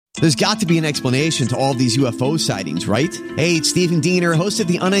There's got to be an explanation to all these UFO sightings, right? Hey, it's Stephen Diener, host of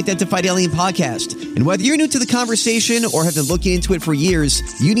the Unidentified Alien Podcast. And whether you're new to the conversation or have been looking into it for years,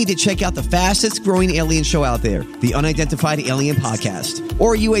 you need to check out the fastest growing alien show out there, the Unidentified Alien Podcast,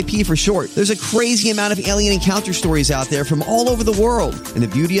 or UAP for short. There's a crazy amount of alien encounter stories out there from all over the world. And the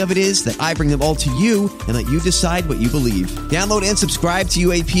beauty of it is that I bring them all to you and let you decide what you believe. Download and subscribe to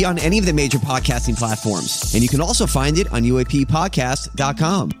UAP on any of the major podcasting platforms. And you can also find it on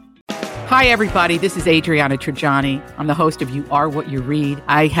UAPpodcast.com. Hi, everybody. This is Adriana Trajani. I'm the host of You Are What You Read.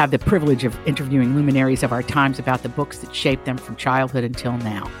 I have the privilege of interviewing luminaries of our times about the books that shaped them from childhood until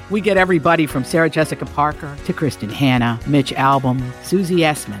now. We get everybody from Sarah Jessica Parker to Kristen Hanna, Mitch Albom, Susie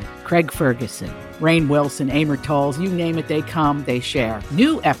Essman, Craig Ferguson, Rainn Wilson, Amor Tolls, you name it, they come, they share.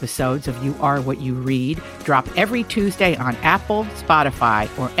 New episodes of You Are What You Read drop every Tuesday on Apple, Spotify,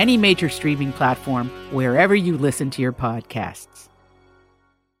 or any major streaming platform wherever you listen to your podcasts.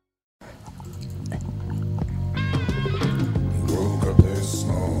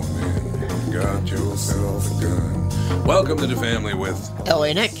 Got yourself a gun. Welcome to the family with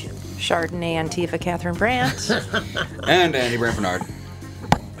L.A. Nick, Chardonnay Antifa Catherine Brandt, and Andy Brant Bernard.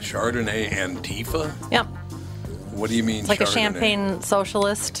 Chardonnay Antifa? Yep. What do you mean? It's like Chardonnay? a champagne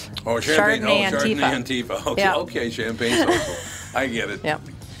socialist. Oh, champagne. Chardonnay Antifa. Okay, yep. Okay, champagne social. I get it. Yep.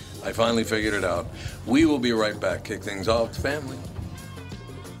 I finally figured it out. We will be right back. Kick things off, family.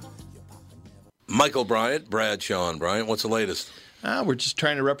 Michael Bryant, Bradshaw and Bryant. What's the latest? We're just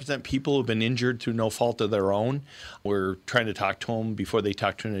trying to represent people who've been injured through no fault of their own. We're trying to talk to them before they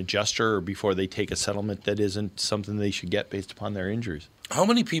talk to an adjuster or before they take a settlement that isn't something they should get based upon their injuries. How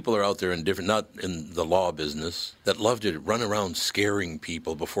many people are out there not in the law business, that love to run around scaring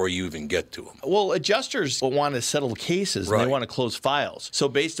people before you even get to them? Well, adjusters want to settle cases and Right. they want to close files. So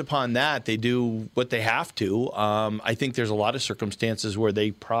based upon that, they do what they have to. I think there's a lot of circumstances where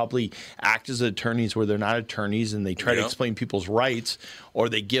they probably act as attorneys where they're not attorneys, and they try to explain people's rights, or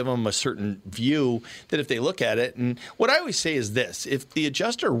they give them a certain view that if they look at it. And what I always say is this: if the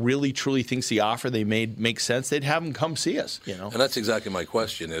adjuster really truly thinks the offer they made makes sense, they'd have them come see us. And that's exactly my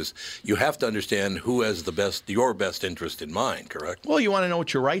question is, you have to understand who has your best interest in mind, correct? Well, you want to know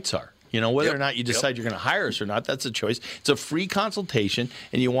what your rights are. Whether or not you decide you're going to hire us or not, that's a choice. It's a free consultation,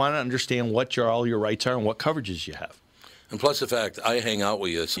 and you want to understand what all your rights are and what coverages you have. And plus the fact I hang out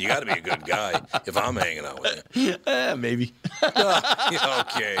with you, so you got to be a good guy if I'm hanging out with you. Maybe.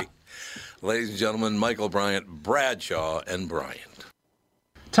 Okay. Ladies and gentlemen, Michael Bryant, Bradshaw and Bryant.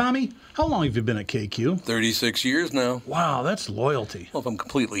 Tommy, how long have you been at KQ? 36 years now. Wow, that's loyalty. Well, if I'm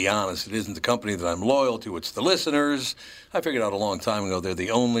completely honest, it isn't the company that I'm loyal to, it's the listeners. I figured out a long time ago they're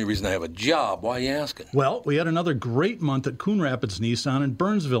the only reason I have a job. Why are you asking? Well, we had another great month at Coon Rapids Nissan and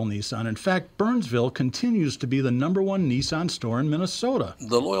Burnsville Nissan. In fact, Burnsville continues to be the #1 Nissan store in Minnesota.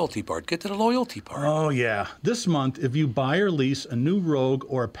 The loyalty part. Get to the loyalty part. Oh, yeah. This month, if you buy or lease a new Rogue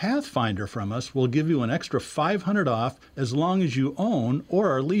or a Pathfinder from us, we'll give you an extra $500 off as long as you own or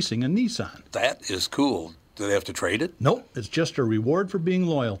are leasing a Nissan. That is cool. Do they have to trade it? Nope. It's just a reward for being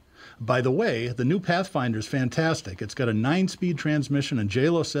loyal. By the way, the new Pathfinder is fantastic. It's got a 9-speed transmission, and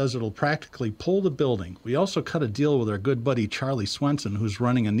JLo says it'll practically pull the building. We also cut a deal with our good buddy Charlie Swenson, who's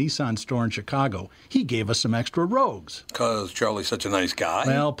running a Nissan store in Chicago. He gave us some extra Rogues. Because Charlie's such a nice guy?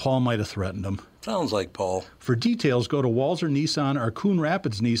 Well, Paul might have threatened him. Sounds like Paul. For details, go to Walser Nissan or Coon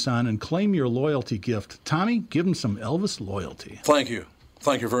Rapids Nissan and claim your loyalty gift. Tommy, give him some Elvis loyalty. Thank you.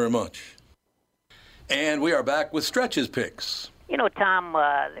 Thank you very much. And we are back with Stretch's picks. You know, Tom,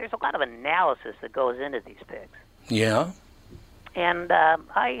 there's a lot of analysis that goes into these picks. Yeah? And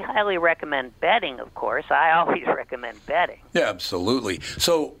I highly recommend betting, of course. I always recommend betting. Yeah, absolutely.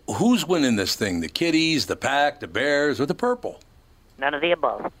 So who's winning this thing? The Kitties, the Pack, the Bears, or the Purple? None of the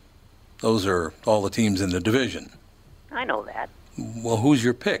above. Those are all the teams in the division. I know that. Well, who's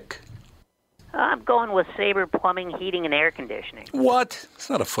your pick? I'm going with Sabre Plumbing, Heating, and Air Conditioning. What? It's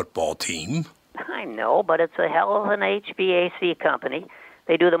not a football team. I know, but it's a hell of an HVAC company.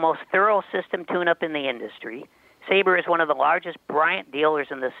 They do the most thorough system tune-up in the industry. Sabre is one of the largest Bryant dealers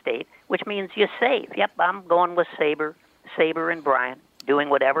in the state, which means you save. Yep, I'm going with Sabre and Bryant, doing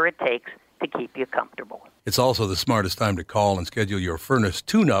whatever it takes to keep you comfortable. It's also the smartest time to call and schedule your furnace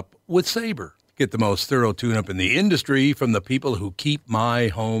tune-up with Sabre. Get the most thorough tune-up in the industry from the people who keep my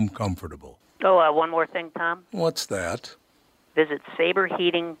home comfortable. Oh, one more thing, Tom. What's that? Visit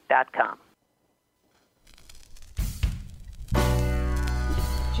saberheating.com.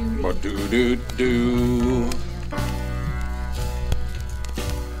 Ba-do-do-do.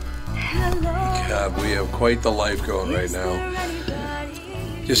 God, we have quite the life going right now.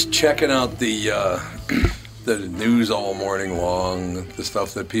 Just checking out the the news all morning long, the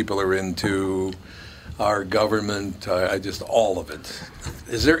stuff that people are into, our government, I just, all of it.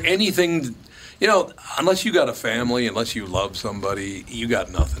 Is there anything, unless you got a family, unless you love somebody, you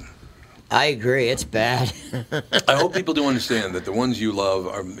got nothing. I agree. It's bad. I hope people do understand that the ones you love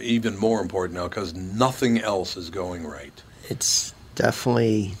are even more important now because nothing else is going right. It's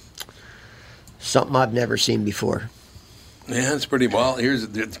definitely something I've never seen before. Yeah, it's pretty well. Here's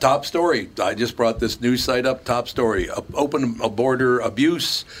the top story. I just brought this news site up. Top story: open border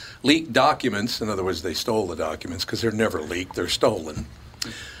abuse, leaked documents. In other words, they stole the documents because they're never leaked; they're stolen.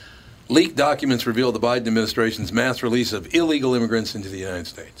 Leaked documents reveal the Biden administration's mass release of illegal immigrants into the United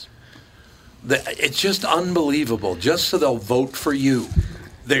States. It's just unbelievable. Just so they'll vote for you.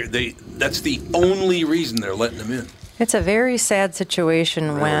 That's the only reason they're letting them in. It's a very sad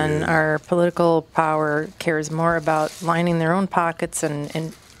situation when our political power cares more about lining their own pockets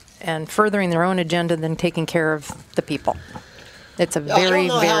and furthering their own agenda than taking care of the people. It's a very,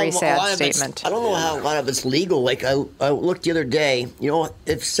 very sad statement. I don't know how a lot of it's legal. Like I looked the other day,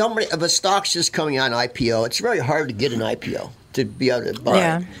 if a stock's just coming on IPO, it's very hard to get an IPO to be able to buy.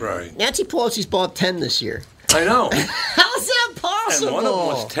 Yeah. Right. Nancy Pelosi's bought 10 this year. I know. How's that possible? And one of them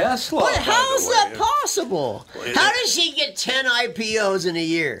was Tesla. But how is that possible? How does she get 10 IPOs in a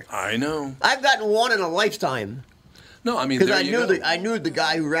year? I know. I've gotten one in a lifetime. No, I mean, because I knew the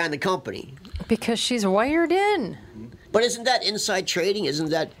guy who ran the company. Because she's wired in. But isn't that inside trading?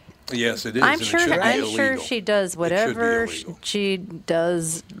 Isn't that? Yes, it is. I'm sure she does whatever she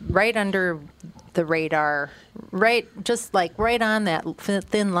does right under the radar. Right, just like right on that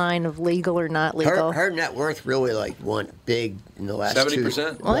thin line of legal or not legal. Her net worth really went big in the last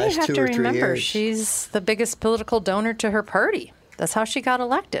 70%. Well, you have to remember, she's the biggest political donor to her party. That's how she got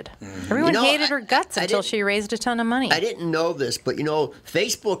elected. Mm-hmm. Everyone hated her guts until she raised a ton of money. I didn't know this, but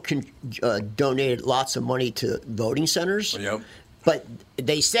Facebook donated lots of money to voting centers. Yep. But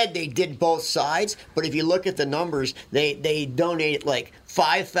they said they did both sides. But if you look at the numbers, they donated like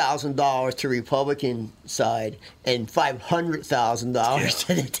 $5,000 to Republican side and $500,000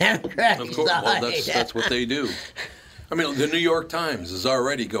 to the Democratic of course, side. Well, that's what they do. I mean, the New York Times is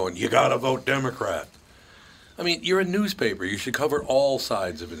already going, you got to vote Democrat. I mean, you're a newspaper. You should cover all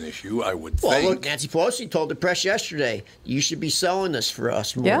sides of an issue, I would think. Well, look, Nancy Pelosi told the press yesterday, you should be selling this for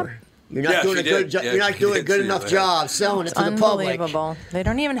us more. Yep. You're not doing a good job. You're not doing a good enough job selling it to the public. Unbelievable. They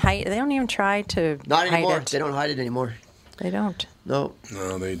don't even hide. They don't even try to not anymore. hide it. They don't hide it anymore. They don't. No,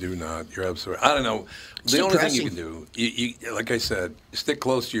 they do not. You're absolutely. I don't know. The only thing you can do, you, like I said, stick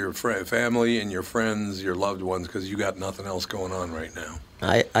close to your family and your friends, your loved ones, because you got nothing else going on right now.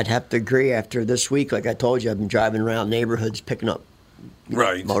 I'd have to agree. After this week, like I told you, I've been driving around neighborhoods picking up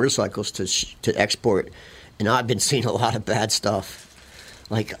motorcycles to export, and I've been seeing a lot of bad stuff.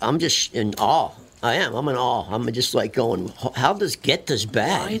 Like, I'm just in awe. I am. I'm in awe. I'm just like going, how does it get this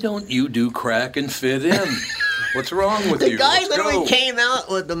bad? Why don't you do crack and fit in? What's wrong with you? The guy literally came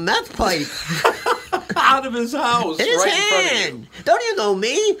out with the meth pipe. Out of his house. In his hand. Don't you know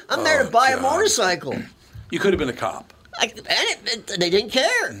me? I'm there to buy a motorcycle. You could have been a cop. They didn't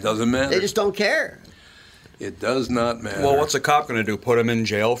care. It doesn't matter. They just don't care. It does not matter. Well, what's a cop going to do? Put them in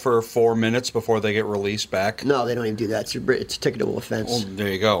jail for 4 minutes before they get released back? No, they don't even do that. It's a ticketable offense. Well, there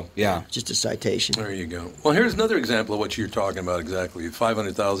you go. Yeah. Just a citation. There you go. Well, here's another example of what you're talking about exactly.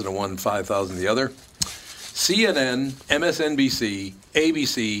 500,000 to one, 5,000 the other. CNN, MSNBC,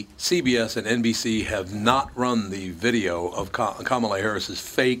 ABC, CBS, and NBC have not run the video of Kamala Harris's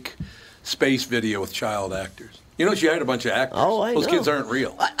fake space video with child actors. You know, she hired a bunch of actors. Oh, I know. Those kids aren't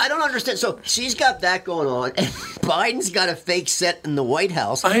real. I don't understand. So she's got that going on, and Biden's got a fake set in the White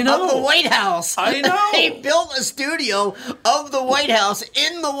House. I know. Of the White House. I know. He built a studio of the White House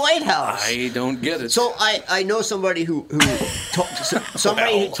in the White House. I don't get it. So I know somebody who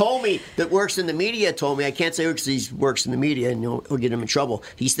told me that works in the media told me, I can't say who because he works in the media and he'll get him in trouble.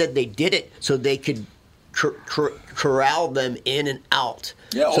 He said they did it so they could corral them in and out.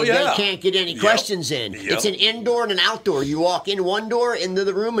 Yeah, so they can't get any questions in. Yep. It's an indoor and an outdoor. You walk in one door into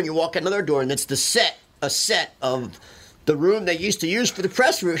the room and you walk another door, and it's a set of the room they used to use for the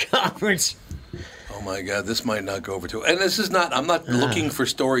press conference. Oh my God, this might not go over too. And this is not. I'm not looking for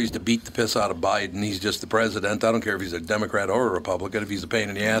stories to beat the piss out of Biden. He's just the president. I don't care if he's a Democrat or a Republican. If he's a pain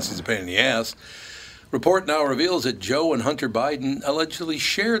in the ass, he's a pain in the ass. Report now reveals that Joe and Hunter Biden allegedly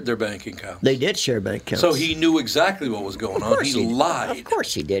shared their bank account. They did share bank accounts. So he knew exactly what was going on. He lied. Of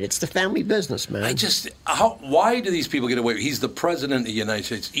course he did. It's the family business, man. Why do these people get away? He's the president of the United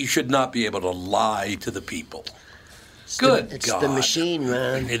States. You should not be able to lie to the people. Good It's God. the machine,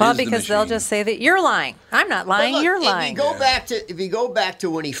 man. Well, because they'll just say that you're lying. I'm not lying. Look, you're lying. If you go back to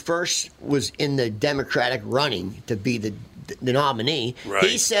when he first was in the Democratic running to be the nominee, Right.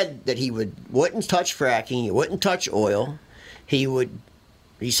 he said that he wouldn't touch fracking, he wouldn't touch oil, he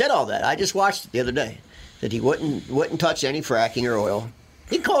said all that. I just watched it the other day that he wouldn't touch any fracking or oil.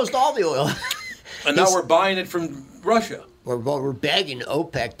 He closed all the oil. And now we're buying it from Russia. We're begging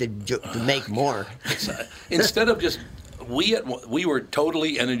OPEC to make more. Instead of just we were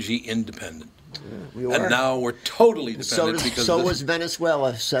totally energy independent. We were. And now we're totally dependent because so of this. was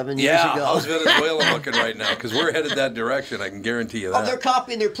Venezuela 7 years ago. Yeah, how's Venezuela looking right now? Because we're headed that direction. I can guarantee you that. Oh, they're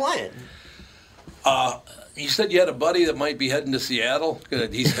copying their plan. You said you had a buddy that might be heading to Seattle.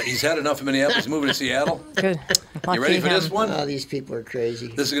 He's had enough of Minneapolis, moving to Seattle. Good. You ready for this one? Oh, these people are crazy.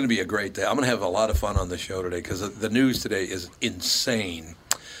 This is going to be a great day. I'm going to have a lot of fun on the show today because the news today is insane.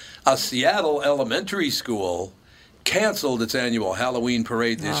 A Seattle elementary school canceled its annual Halloween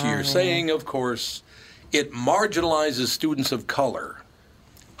parade this year, saying, of course, it marginalizes students of color.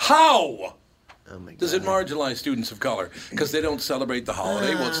 How? Oh my God. Does it marginalize students of color? Because they don't celebrate the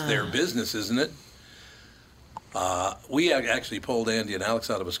holiday? Well, it's their business, isn't it? We actually pulled Andy and Alex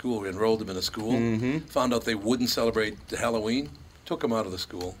out of a school. We enrolled them in a school. Found out they wouldn't celebrate Halloween. Took them out of the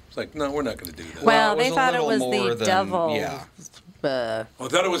school. It's like, no, we're not going to do that. Well, they thought it was the devil. Yeah. I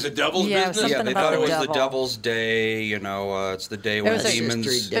thought it was a devil's business? Something they about thought it was devil. the devil's day. It's the day when was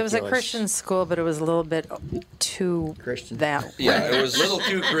demons. It was a Christian school, but it was a little bit too Christian. that. Yeah, it was a little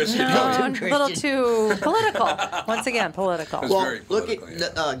too Christian. No, a little too political. Once again, political. It's Well, very look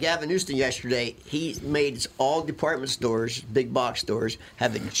political, at Gavin Newsom yesterday. He made all department stores, big box stores,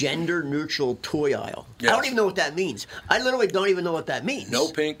 have a gender-neutral toy aisle. Yes. I don't even know what that means. I literally don't even know what that means. No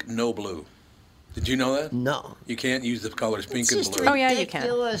pink, no blue. Did you know that? No. You can't use the colors pink It's and just blue. Oh, yeah, you can.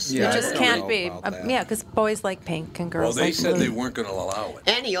 ridiculous. Yeah, it I just don't can't know be. about that. Yeah, because boys like pink and Well, girls they like said blue. they weren't going to allow it.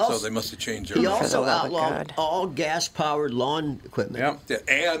 And he also- so they must have changed their He rules. also For the love of outlawed God. all gas-powered lawn equipment. Yeah,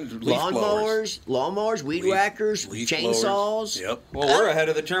 and leaf blowers. Lawnmowers, weed Leaf- whackers, leaf chainsaws. blowers. Yep. Well, we're ahead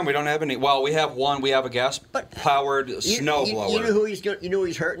of the term. We don't have any. Well, we have one. We have a gas-powered snow blower. You know who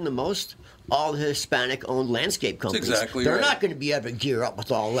he's hurting the most? All the Hispanic-owned landscape companies. exactly They're right. not going to be able to gear up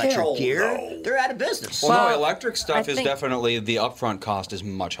with all electric Hell gear. no. They're out of business. Well, Well, no, electric stuff I is think- definitely the upfront cost is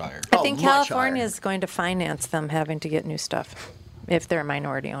much higher. I Oh, think much California higher. is going to finance them having to get new stuff if they're a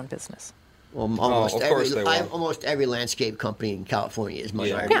minority-owned business. Well, of course they will. almost every landscape company in California is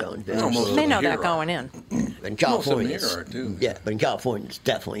minority-owned business. Almost. They know Here that are. going in. In California, Most of them here are, too. Yeah, but in California, it's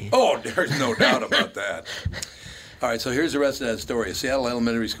definitely. Oh, there's no doubt about that. All right, so here's the rest of that story. A Seattle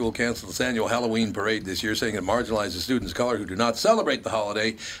elementary school canceled its annual Halloween parade this year, saying it marginalizes students of color who do not celebrate the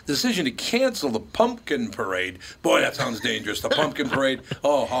holiday. The decision to cancel the pumpkin parade. Boy, that sounds dangerous. The pumpkin parade.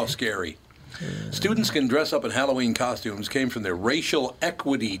 Oh, how scary. Students can dress up in Halloween costumes came from their racial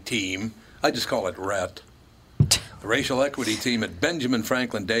equity team. I just call it RET. The racial equity team at Benjamin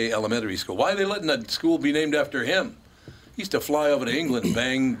Franklin Day Elementary School. Why are they letting that school be named after him? He used to fly over to England,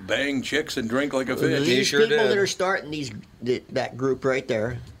 bang chicks, and drink like a fish. These sure people did. that are starting that group right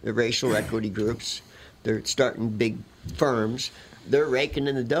there, the racial equity groups, they're starting big firms. They're raking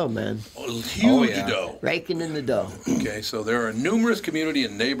in the dough, man. Huge yeah. dough. Raking in the dough. Okay, so there are numerous community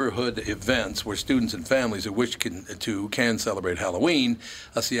and neighborhood events where students and families who wish can celebrate Halloween.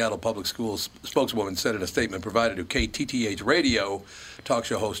 A Seattle Public Schools spokeswoman said in a statement provided to KTTH Radio talk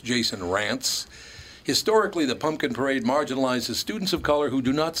show host Jason Rantz. Historically, the Pumpkin Parade marginalizes students of color who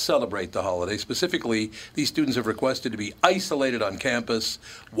do not celebrate the holiday. Specifically, these students have requested to be isolated on campus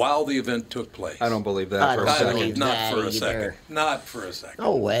while the event took place. I don't believe that I for a don't second. believe Not that for a either. second. Not for a second.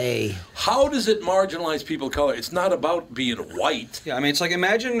 No way. How does it marginalize people of color? It's not about being white. Yeah, I mean, it's like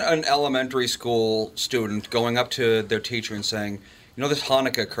imagine an elementary school student going up to their teacher and saying, "You know, this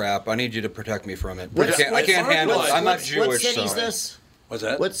Hanukkah crap. I need you to protect me from it. I can't handle it. I'm not Jewish." What city's so. this? What's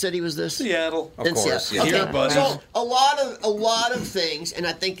that? What city was this? Seattle. Of In course, Seattle. yeah. Here, buddy. So a lot of things, and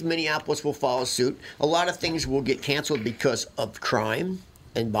I think Minneapolis will follow suit. A lot of things will get canceled because of crime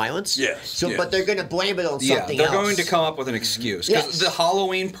and violence. Yes, So, yes. but they're going to blame it on Yeah, something they're else. going to come up with an excuse because Yes. the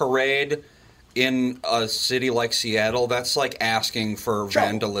Halloween parade in a city like Seattle, that's like asking for Trouble.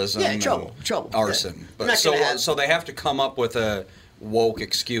 vandalism, Yeah, and trouble. arson. Yeah. But Not so gonna have- so they have to come up with a woke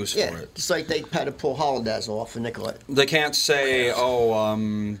excuse Yeah, for it. just like they had to pull Holodazzle off of Nicolette. They can't say,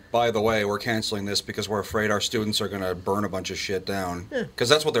 by the way, we're canceling this because we're afraid our students are going to burn a bunch of shit down. Because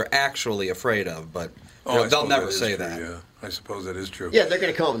that's what they're actually afraid of, but Oh, I they'll suppose never is say true, that. Yeah, I suppose that is true. Yeah, they're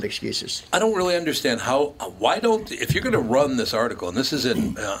going to come up with excuses. I don't really understand why if you're going to run this article, and this is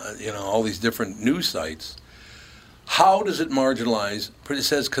in all these different news sites, How does it marginalize? It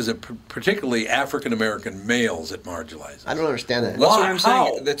says because particularly African American males it marginalizes. I don't understand that. That's what I'm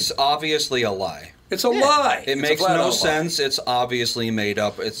saying. That's obviously a lie. It's a lie. It makes no sense. It's obviously made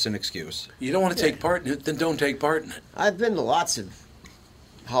up. It's an excuse. You don't want to take part in it, then don't take part in it. I've been to lots of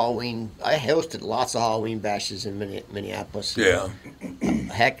Halloween. I hosted lots of Halloween bashes in Minneapolis. Yeah.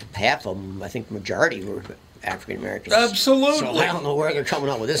 Heck, half of them, I think majority were African Americans. Absolutely. So I don't know where they're coming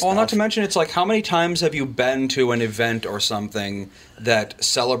up with this stuff. Not to mention, it's like, how many times have you been to an event or something that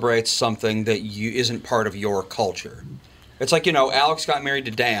celebrates something that isn't part of your culture? It's like, Alex got married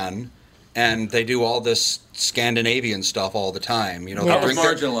to Dan, and they do all this Scandinavian stuff all the time. They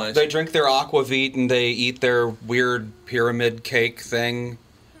marginalized. They drink their aquavit and they eat their weird pyramid cake thing.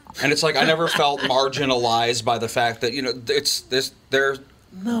 And it's like, I never felt marginalized by the fact that, they're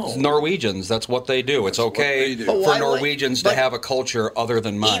Norwegians. That's what they do. It's okay for Norwegians to have a culture other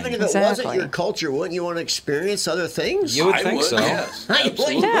than mine. Even if it wasn't your culture, wouldn't you want to experience other things? You would think so. Yes,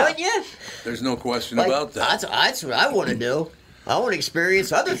 wouldn't you? There's no question about that. That's what I want to do. I want to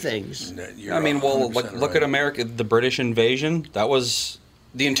experience other things. Look at America. The British invasion. That was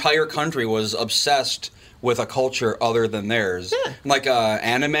the entire country was obsessed with a culture other than theirs. Yeah. Like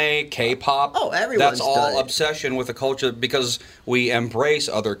anime, K-pop. Oh, everyone's that's all obsession with a culture because we embrace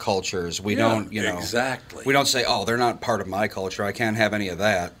other cultures. We don't, Exactly. We don't say, "Oh, they're not part of my culture. I can't have any of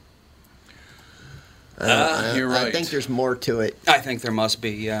that." You're right. I think there's more to it. I think there must be,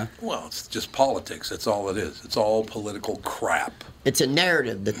 yeah. Well, it's just politics. That's all it is. It's all political crap. It's a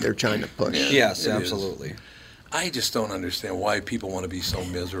narrative that they're trying to push. Yes, absolutely. I just don't understand why people want to be so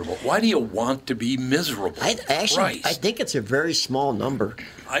miserable. Why do you want to be miserable? I think it's a very small number.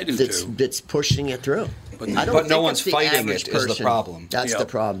 I do too. That's pushing it through. But no one's fighting it is the problem. That's the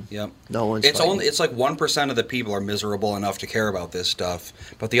problem. Yep. No one's fighting it. It's like 1% of the people are miserable enough to care about this stuff,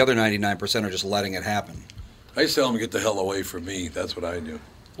 but the other 99% are just letting it happen. I just tell them, get the hell away from me. That's what I do.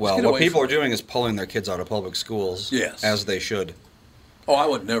 Well, what people are doing is pulling their kids out of public schools. Yes. As they should. Oh, I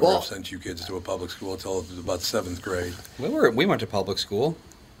would never have sent you kids to a public school until it was about 7th grade. We went to public school.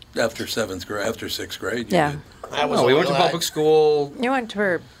 After 7th grade, after 6th grade. Yeah. We went to public school. You went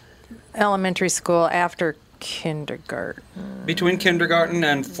to elementary school after kindergarten. Between kindergarten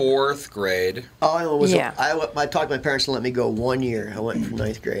and 4th grade. Oh, I talked to my parents to let me go 1 year. I went from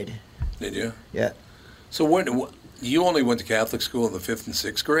 9th grade. Did you? Yeah. So you only went to Catholic school in the 5th and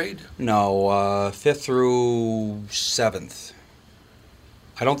 6th grade? No, 5th through 7th.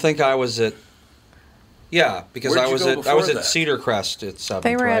 I don't think I was at. Yeah, because I was at Cedar Crest at 7th.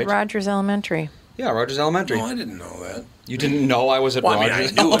 They were at Rogers Elementary. Yeah, Rogers Elementary. No, I didn't know that. You didn't know I was at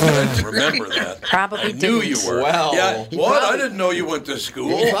Rogers? I knew it. I didn't remember that. Probably didn't. I knew you were. Well, yeah. What? I didn't know you went to school.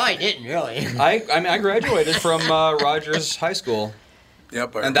 You probably didn't, really. I graduated from Rogers High School.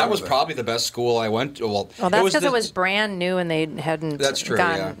 Yep, and that was probably the best school I went to. Well, that's because it was brand new and they hadn't. That's true.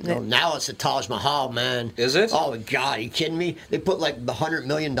 Gone. Yeah. Now it's the Taj Mahal, man. Is it? Oh God, are you kidding me? They put like $100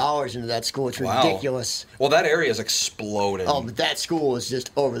 million into that school. It's ridiculous. Well, that area is exploding. Oh, but that school is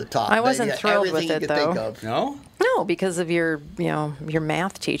just over the top. I wasn't thrilled with it though. No. No, because of your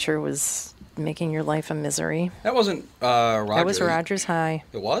math teacher was making your life a misery. That wasn't Rogers. That was Rogers High.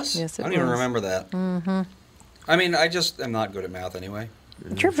 It was? Yes, it was. I don't even remember that. Mm-hmm. I mean, I just am not good at math anyway.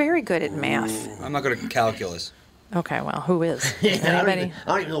 You're very good at math. I'm not good at calculus. Okay, well, who is? Anybody? I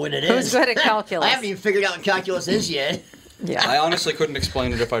don't even know what it is. Who's good at calculus? I haven't even figured out what calculus is yet. Yeah. I honestly couldn't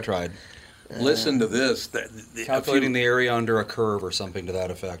explain it if I tried. Listen to this. Calculating the area under a curve or something to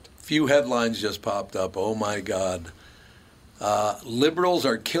that effect. Few headlines just popped up. Oh, my God. Liberals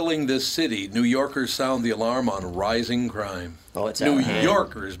are killing this city. New Yorkers sound the alarm on rising crime. Oh, it's New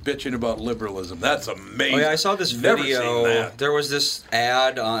Yorkers bitching about liberalism. That's amazing. Oh, yeah, I saw this video. There was this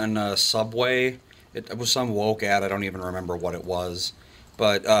ad on a Subway. It was some woke ad. I don't even remember what it was.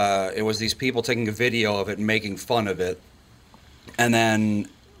 But it was these people taking a video of it and making fun of it. And then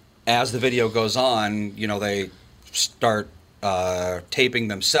as the video goes on, they start taping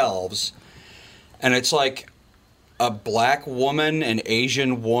themselves. And it's like a black woman, an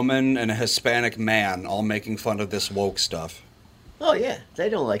Asian woman, and a Hispanic man all making fun of this woke stuff. Oh, yeah. They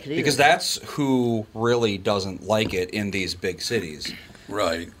don't like it either. Because that's who really doesn't like it in these big cities.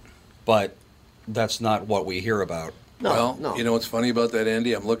 Right. But that's not what we hear about. No. You know what's funny about that,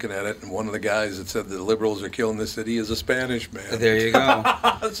 Andy? I'm looking at it, and one of the guys that said the liberals are killing the city is a Spanish man. There you go.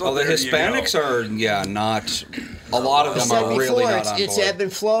 Well, the Hispanics are, not. A lot of them are really not on board. It's ebb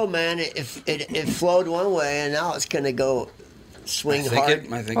and flow, man. It flowed one way, and now it's going to go swing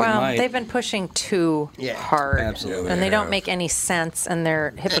hard. I think it might. They've been pushing too hard. Absolutely. And they don't make any sense, and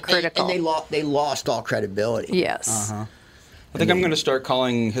they're hypocritical. And they lost all credibility. Yes. Uh-huh. I think I'm going to start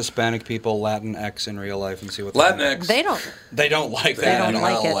calling Hispanic people Latinx in real life and see what Latinx. They don't. They don't like They that. don't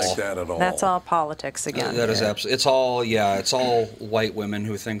like it. like that at all. That's all politics again. That is absolutely. It's all white women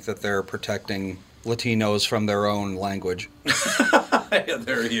who think that they're protecting Latinos from their own language. Yeah,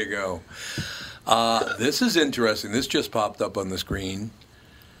 there you go. This is interesting. This just popped up on the screen.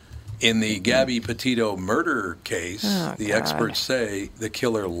 In the Gabby Petito murder case, the experts say the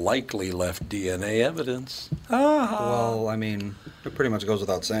killer likely left DNA evidence. Well, I mean, it pretty much goes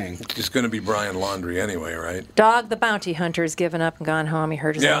without saying. It's going to be Brian Laundrie anyway, right? Dog the bounty hunter's given up and gone home. He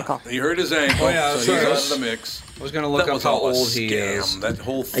hurt his ankle. He hurt his ankle, so he's out of the mix. I was going to look up how old he is. That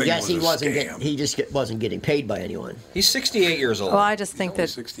whole thing I guess he was a wasn't scam. he just wasn't getting paid by anyone. He's 68 years old. Well, I just think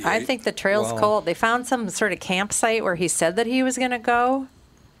that 68? I think the trail's cold. They found some sort of campsite where he said that he was going to go,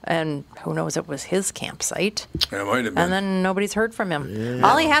 and who knows, it was his campsite. It might have been. And then nobody's heard from him. Yeah.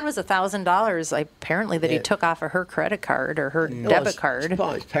 All he had was $1,000, apparently, that he took off of her credit card or her debit card.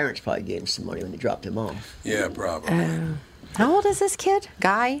 His parents probably gave him some money when they dropped him off. Yeah, probably. How old is this kid?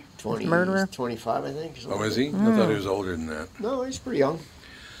 Guy? 20, Murderer? 25, I think. Oh, is he? I thought he was older than that. No, he's pretty young.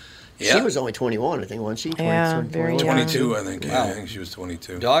 Yeah. She was only 21, I think, wasn't she? 20, Yeah, very young. 22, I think. Yeah, Wow. I think she was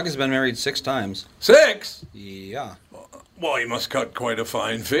 22. Dog has been married 6 times. 6? Yeah. Well, he must cut quite a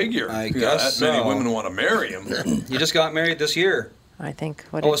fine figure. I Yeah, guess that many so. women want to marry him. He just got married this year. I think.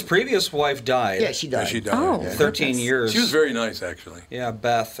 His previous wife died. Yeah, she died. Yeah, she died. Oh. Yeah. 13 years. She was very nice, actually. Yeah,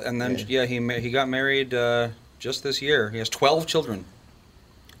 Beth. And then, he got married just this year. He has 12 children.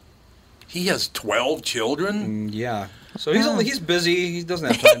 He has 12 children? Yeah. So he's busy. He doesn't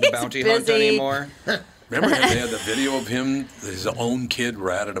have time to bounty hunt busy. anymore. Remember they had the video of him, his own kid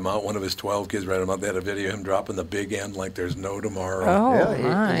ratted him out, one of his 12 kids ratted him out. They had a video of him dropping the big end like there's no tomorrow. Oh, Yeah,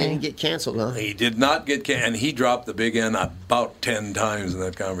 he didn't my. get canceled, huh? He did not get, and he dropped the big end about 10 times in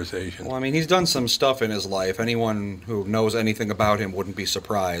that conversation. Well, I mean, he's done some stuff in his life. Anyone who knows anything about him wouldn't be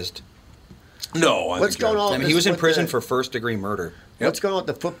surprised. No, What's going on? I mean, he was in prison for first-degree murder. What's going on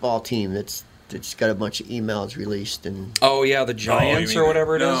with the football team that's got a bunch of emails released and Oh, yeah, the Giants or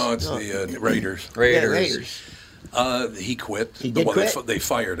whatever it is? No, it's the Raiders. Yeah, Raiders. He quit. He did quit? They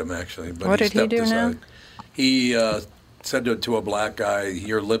fired him, actually. But What did he stepped do now? aside. He said to a black guy,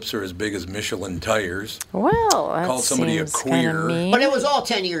 "Your lips are as big as Michelin tires." Well, that Called somebody a seems queer. kinda mean. But it was all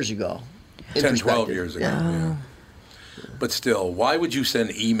 10 years ago. in 10, 12 perspective. years ago. Yeah. Yeah. But still, why would you send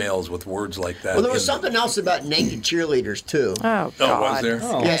emails with words like that? Well, there was in something else about naked cheerleaders, too. Oh, God. was there? This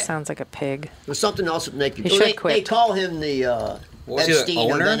Oh. guy Yeah. sounds like a pig. There was something else with naked. He Well, should they quit. call him the Was he the Epstein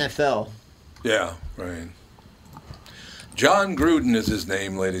of owner? NFL. Yeah, right. John Gruden is his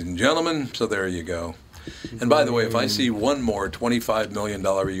name, ladies and gentlemen. So there you go. And by the way, if I see one more $25 million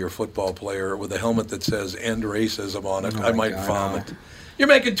a year football player with a helmet that says "End Racism" on it, I might vomit. You're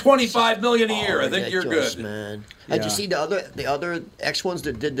making $25 million a year. I think you're Ridiculous, good. man. Did you see the other ex ones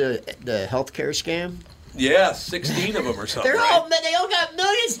that did the healthcare scam? Yeah, 16 of them or something. They all got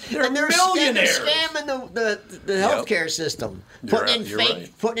millions. They're and they're millionaires. scamming the healthcare system, putting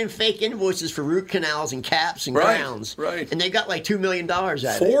in fake invoices for root canals and caps and crowns. Right. And they got like $2 million out of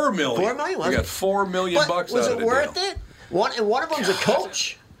it. $4 million. $4 million. We got $4 million bucks was out of it the worth deal. it? One of them's a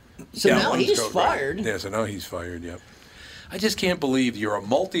coach. So now one's he's coach, right. fired. Yeah, so now he's fired. Yep. I just can't believe you're a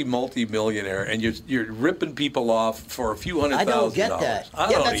multi-millionaire and you're ripping people off for a few $100,000. I don't get that. I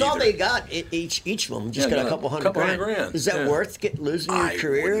Yeah, don't that's all either. they got. Each of them just Yeah, got a no, couple hundred couple hundred grand. grand, Is that yeah. worth losing your I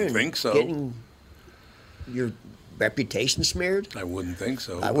career wouldn't and think so. getting your reputation smeared? I wouldn't think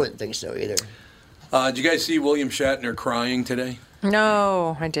so. I wouldn't think so either. Did you guys see William Shatner crying today?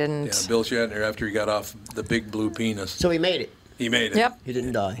 No, I didn't. Yeah, Bill Shatner after he got off the big blue penis. So he made it. He made it. Yep. He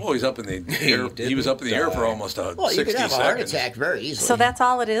didn't die. Oh, he's up in the air. He was up in the air for almost 60 Well, you could have seconds. a heart attack very easily. So that's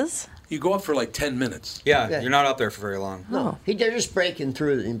all it is? You go up for like 10 minutes. Yeah, you're not out there for very long. No, they're just breaking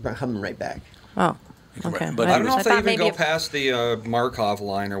through and coming right back. Oh, okay. But I don't know if they thought even maybe go if- past the Markov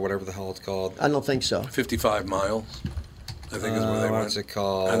line or whatever the hell it's called. I don't think so. 55 miles, I think is where they went. What's it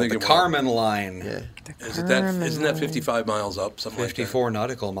called? I think the it was. Carmen line. Yeah. Isn't that 55 miles up? Something 54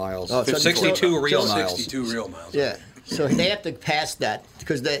 nautical miles. Oh, so 62 real so miles. 62 real miles. Yeah. So they have to pass that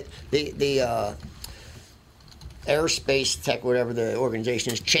because the aerospace tech, whatever the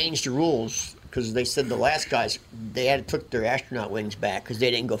organization is, changed the rules because they said the last guys they had took their astronaut wings back because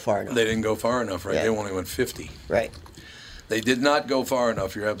they didn't go far enough. They didn't go far enough, right? Yeah. They only went 50. Right. They did not go far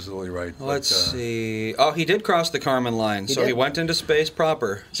enough. You're absolutely right. Let's see. Oh, he did cross the Carmen line, so did? he went into space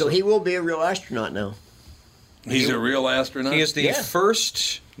proper. So he will be a real astronaut now. He's a real astronaut? He is the Yeah.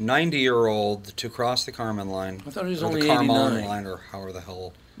 first 90-year-old to cross the Carmen line. I thought he was or only the Carmen 89. line, or however the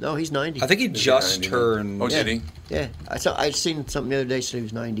hell. No, he's 90. I think he just 99? turned. Oh, did he? Yeah, I seen something the other day said he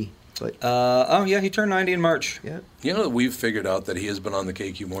was 90. But he turned 90 in March. Yeah. You know that we've figured out that he has been on the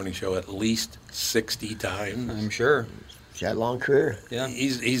KQ Morning Show at least 60 times. I'm sure. He's had a long career. Yeah.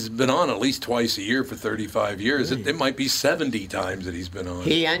 He's been on at least twice a year for 35 years. It might be 70 times that he's been on.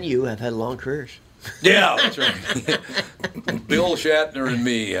 He and you have had long careers. Yeah, that's right. Bill Shatner and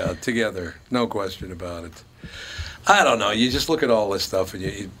me together, no question about it. I don't know. You just look at all this stuff,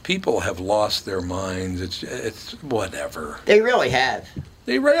 and people have lost their minds. It's whatever. They really have.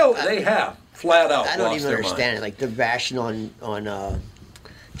 They have flat out. I don't lost even their understand mind. it. Like they're bashing on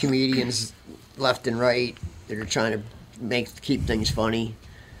comedians left and right that are trying to keep things funny.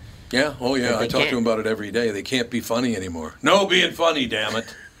 Yeah. Oh yeah. I talk to them about it every day. They can't be funny anymore. No being funny, damn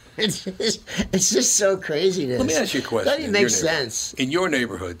it. It's just so craziness. Let me ask you a question. Doesn't even make sense. In your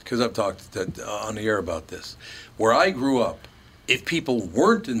neighborhood, because I've talked on the air about this, where I grew up, if people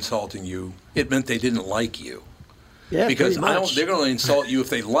weren't insulting you, it meant they didn't like you. Yeah, because pretty much. They're going to insult you if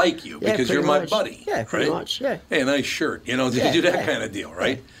they like you Yeah, because pretty you're my much. buddy. Yeah, pretty right? much. Yeah. Hey, a nice shirt. You know, they Yeah, do that yeah. kind of deal,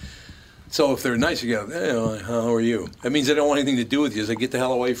 right? So if they're nice, you go, hey, how are you? That means they don't want anything to do with you. So get the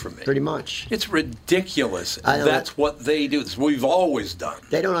hell away from me. Pretty much. It's ridiculous. I know That's what they do. It's what we've always done.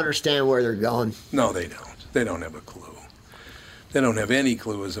 They don't understand where they're going. No, they don't. They don't have a clue. They don't have any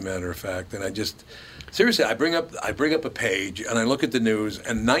clue, as a matter of fact. And I just, seriously, I bring up a page and I look at the news,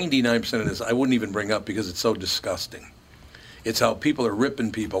 and 99% of this I wouldn't even bring up because it's so disgusting. It's how people are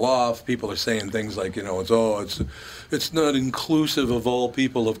ripping people off. People are saying things like, it's not inclusive of all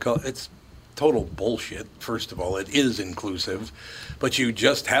people of color. It's total bullshit. First of all, it is inclusive, but you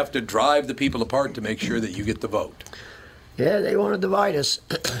just have to drive the people apart to make sure that you get the vote. Yeah, they want to divide us.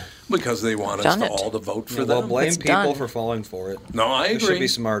 Because they want us to all to vote for Well, them. blame people for falling for it. No, I agree. They should be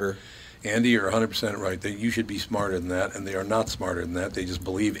smarter. Andy, you're 100% right. You should be smarter than that, and they are not smarter than that. They just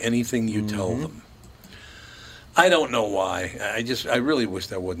believe anything you tell them. I don't know why. I really wish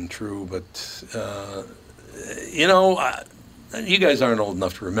that wasn't true, but, you guys aren't old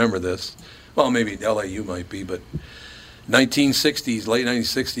enough to remember this. Well, maybe LAU might be, but 1960s, late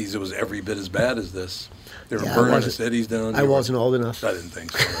 1960s, it was every bit as bad as this. They were burning the cities down. I wasn't old enough. I didn't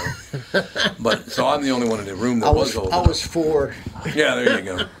think so. So I'm the only one in the room that was old I enough. was 4. Yeah, there you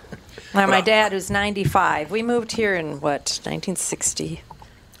go. Now, my dad was 95. We moved here in,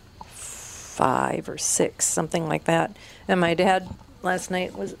 1965 or 6, something like that. And my dad, last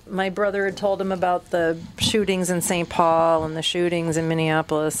night, my brother had told him about the shootings in St. Paul and the shootings in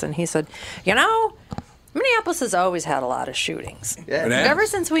Minneapolis. And he said, Minneapolis has always had a lot of shootings. Yeah. Ever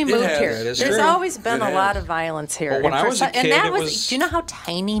since we moved here, It is there's true. always been a lot of violence here. Well, when I was a kid, that it was- do you know how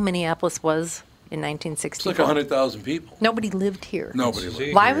tiny Minneapolis was in 1964? It's like 100,000 people. Nobody lived here. Nobody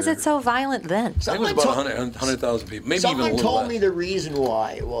lived. Why was it so violent then? I think it was about 100,000 people, maybe even a Someone little told less. me the reason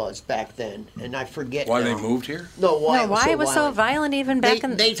why it was back then, and I forget Why now. they moved here? No, why it was so violent even back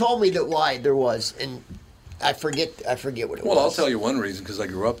in... They told me that why there was, and I forget what it was. Well, I'll tell you one reason, because I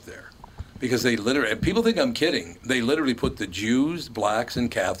grew up there. Because they literally, and people think I'm kidding, they literally put the Jews, blacks,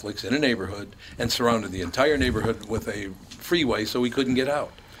 and Catholics in a neighborhood and surrounded the entire neighborhood with a freeway so we couldn't get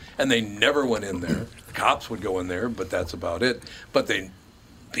out. And they never went in there. The cops would go in there, but that's about it. But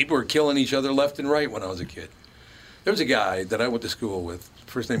people were killing each other left and right when I was a kid. There was a guy that I went to school with.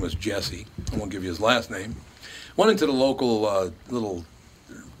 First name was Jesse. I won't give you his last name. Went into the local little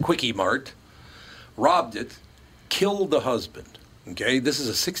Quickie Mart, robbed it, killed the husband. Okay, this is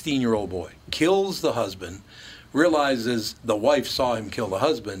a 16-year-old boy. Kills the husband, realizes the wife saw him kill the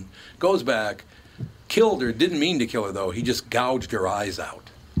husband, goes back, killed her, didn't mean to kill her though, he just gouged her eyes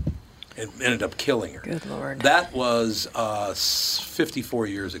out and ended up killing her. Good Lord. That was 54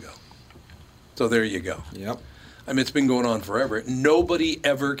 years ago. So there you go. Yep. I mean, it's been going on forever. Nobody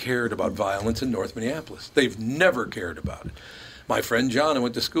ever cared about violence in North Minneapolis. They've never cared about it. My friend John I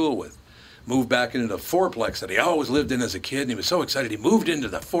went to school with moved back into the fourplex that he always lived in as a kid, and he was so excited. He moved into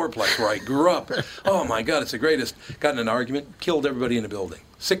the fourplex where I grew up. Oh, my God, it's the greatest. Got in an argument, killed everybody in the building.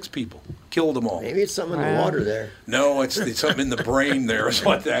 6 people. Killed them all. Maybe it's something in the water there. No, it's something in the brain there is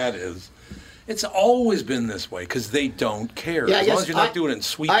what that is. It's always been this way because they don't care. Yeah, as long as you're not doing it in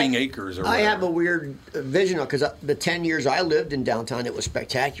sweeping acres or whatever. I have a weird vision because the 10 years I lived in downtown, it was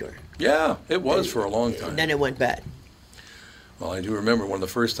spectacular. Yeah, it was for a long time. And then it went bad. Well, I do remember one of the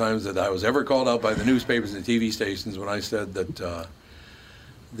first times that I was ever called out by the newspapers and TV stations when I said that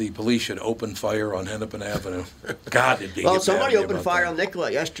the police should open fire on Hennepin Avenue. God, did they Well, get somebody mad at me opened about fire that. on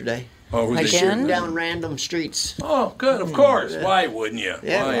Nicollet yesterday. Oh, who's they Again? shooting Down random streets. Oh, good, of course. Yeah. Why wouldn't you?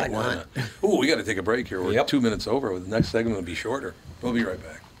 Yeah, why not? Ooh, we got to take a break here. We're 2 minutes over. The next segment will be shorter. We'll be right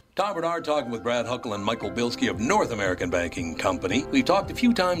back. Tom Bernard talking with Brad Huckle and Michael Bilski of North American Banking Company. We've talked a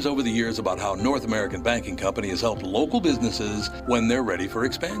few times over the years about how North American Banking Company has helped local businesses when they're ready for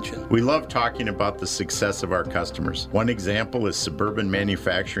expansion. We love talking about the success of our customers. One example is Suburban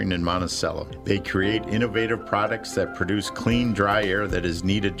Manufacturing in Monticello. They create innovative products that produce clean, dry air that is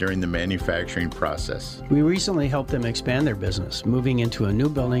needed during the manufacturing process. We recently helped them expand their business. Moving into a new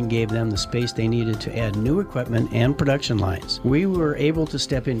building gave them the space they needed to add new equipment and production lines. We were able to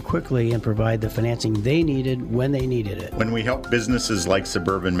step in quickly and provide the financing they needed when they needed it. When we help businesses like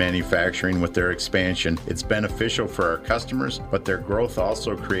Suburban Manufacturing with their expansion, it's beneficial for our customers, but their growth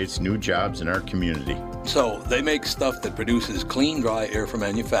also creates new jobs in our community. So they make stuff that produces clean, dry air for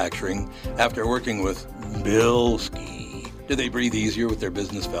manufacturing after working with Bilski. Do they breathe easier with their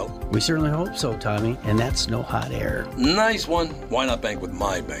business felt? We certainly hope so, Tommy, and that's no hot air. Nice one. Why not bank with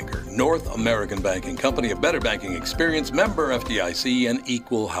my banker? North American Banking Company, a better banking experience, member FDIC, and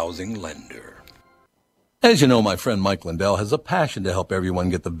equal housing lender. As you know, my friend Mike Lindell has a passion to help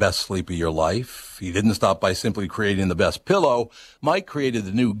everyone get the best sleep of your life. He didn't stop by simply creating the best pillow. Mike created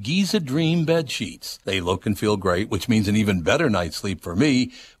the new Giza Dream bed sheets. They look and feel great, which means an even better night's sleep for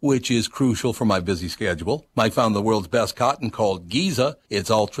me, which is crucial for my busy schedule. Mike found the world's best cotton called Giza. It's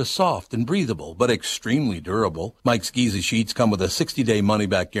ultra soft and breathable, but extremely durable. Mike's Giza sheets come with a 60-day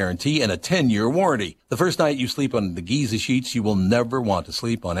money-back guarantee and a 10-year warranty. The first night you sleep on the Giza sheets, you will never want to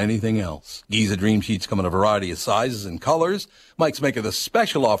sleep on anything else. Giza Dream sheets come in a variety of sizes and colors. Mike's making a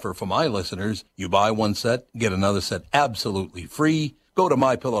special offer for my listeners. You buy one set, get another set absolutely free. Go to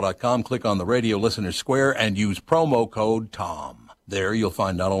MyPillow.com, click on the radio listener square, and use promo code TOM. There you'll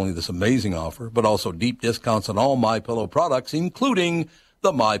find not only this amazing offer, but also deep discounts on all MyPillow products, including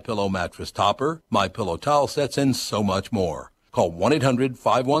the MyPillow mattress topper, MyPillow towel sets, and so much more. Call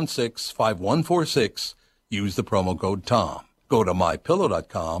 1-800-516-5146. Use the promo code TOM. Go to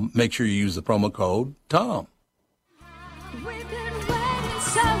MyPillow.com. Make sure you use the promo code TOM.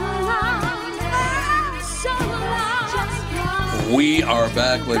 We are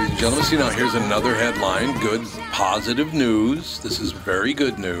back, ladies and gentlemen. See, now here's another headline. Good, positive news. This is very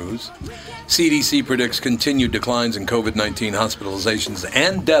good news. CDC predicts continued declines in COVID-19 hospitalizations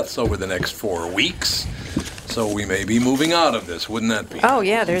and deaths over the next 4 weeks. So we may be moving out of this, wouldn't that be? Oh,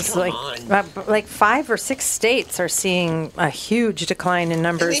 yeah. There's like 5 or 6 states are seeing a huge decline in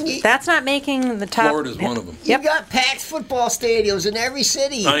numbers. I mean, that's not making the top. Florida's one of them. You've got packed football stadiums in every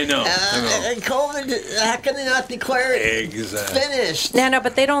city. I know. And COVID, how can they not declare it finished? No,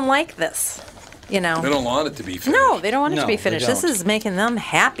 but they don't like this. You know. They don't want it to be finished. No, they don't want it to be finished. This is making them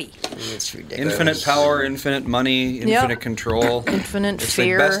happy. It's ridiculous. Infinite power, infinite money, infinite control. Infinite it's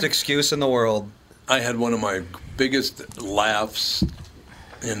fear. It's the best excuse in the world. I had one of my biggest laughs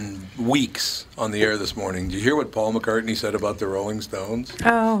in weeks on the air this morning. Did you hear what Paul McCartney said about the Rolling Stones?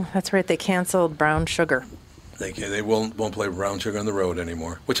 Oh, that's right. They canceled Brown Sugar. They won't play Brown Sugar on the Road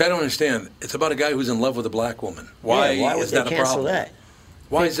anymore, which I don't understand. It's about a guy who's in love with a black woman. Why is that a problem? That?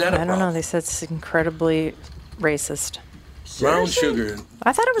 Why is that a problem? I don't know. They said it's incredibly racist. Brown Sugar.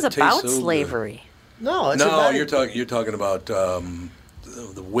 I thought it was about slavery. No, you're talking about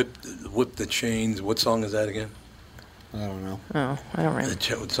the whip the chains. What song is that again? I don't know. Oh, I don't remember.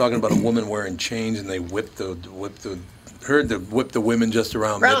 It's talking about a woman wearing chains, and they whip the women just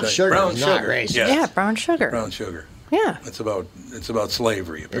around Brown midnight. Sugar, Brown not Sugar. racist. Yes. Yeah, Brown Sugar. Brown Sugar. Yeah. It's about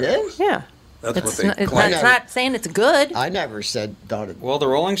slavery. Apparently. It is? Yeah. That's it's what they claim. It's not saying it's good. I never thought it. Well, the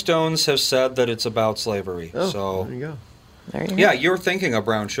Rolling Stones have said that it's about slavery. Oh, so there you go. There you go. Yeah, you're thinking of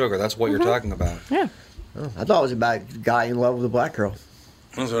Brown Sugar. That's what you're talking about. Yeah. Oh, I thought it was about a guy in love with a black girl.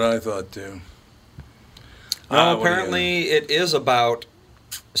 That's what I thought too. Apparently, it is about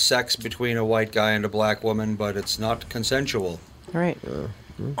sex between a white guy and a black woman, but it's not consensual. Right.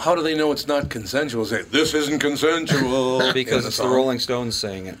 How do they know it's not consensual? Say, this isn't consensual. Because it's the Rolling Stones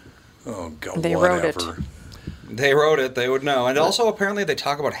saying it. Oh, God, They whatever. wrote it. They wrote it. They would know. And also, apparently, they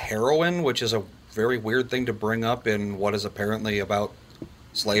talk about heroin, which is a very weird thing to bring up in what is apparently about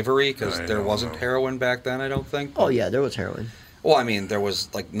slavery, because there wasn't heroin back then, I don't think. Oh, yeah, there was heroin. Well, I mean, there was,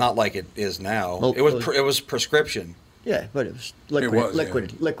 not like it is now. Well, it was prescription. Yeah, but it was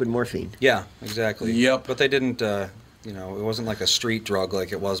liquid morphine. Yeah, exactly. Yep. But they didn't, it wasn't like a street drug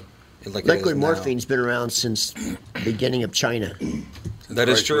like it was. Liquid morphine's been around since the beginning of China. That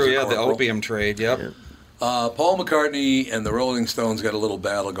is true, yeah, the opium trade, yep. Yeah. Paul McCartney and the Rolling Stones got a little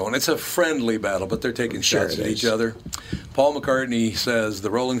battle going. It's a friendly battle, but they're taking shots at each other. Paul McCartney says the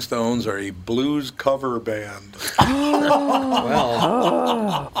Rolling Stones are a blues cover band. Oh.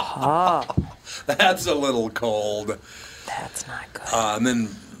 That's a little cold. That's not good. And then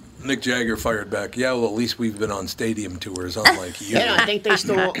Mick Jagger fired back. Yeah, well, at least we've been on stadium tours, unlike you. And I think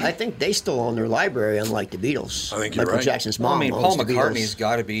they still own their library, unlike the Beatles. I think you're Michael right. Jackson's mom. I mean, Paul owns the McCartney's Beatles.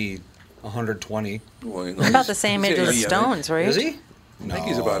 got to be 120. Well, About the same age as the Stones, right? Is he? I think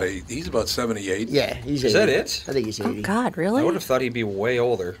he's about 8. He's about 78. Yeah, he's 80. Is that it? I think he's 80. Oh, God, really? I would have thought he'd be way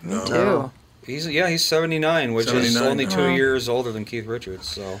older. Me too. He's 79, which is 79. only 2 years older than Keith Richards.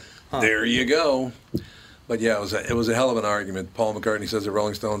 So There you go. But yeah, it was a hell of an argument. Paul McCartney says the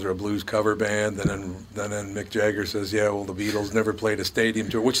Rolling Stones are a blues cover band, and then Mick Jagger says, yeah, well, the Beatles never played a stadium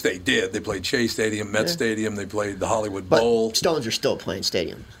tour, which they did. They played Shea Stadium, Met Stadium, they played the Hollywood Bowl. But Stones are still playing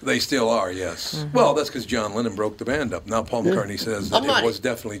stadiums. They still are, yes. Mm-hmm. Well, that's because John Lennon broke the band up. Now Paul McCartney says that it was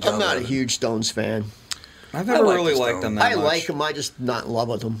definitely John Lennon. I'm not a huge Stones fan. I've never really liked them that I much. like them. I just not in love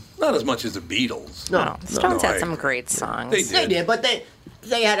with them. Not as much as the Beatles. No, The Stones had some great songs. They did, but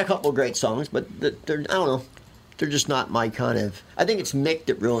they had a couple of great songs, but they're I don't know. They're just not my kind of. I think it's Mick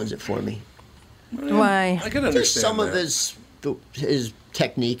that ruins it for me. Why? I can understand There's some that. of his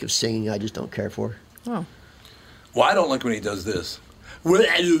technique of singing I just don't care for. Oh. Well, I don't like when he does this.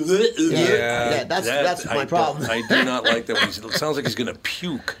 Yeah, that's my problem. I do not like that. It sounds like he's going to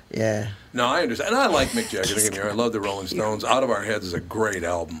puke. Yeah. No, I understand. And I like Mick Jagger. Don't get me wrong. I love the Rolling Stones. Out of Our Heads is a great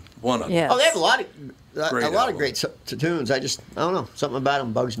album. One of them. Oh, they have a lot of Album. great tunes. I don't know. Something about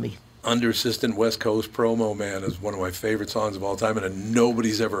them bugs me. Undersistent West Coast Promo Man is one of my favorite songs of all time, and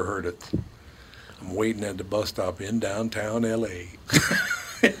nobody's ever heard it. I'm waiting at the bus stop in downtown L.A.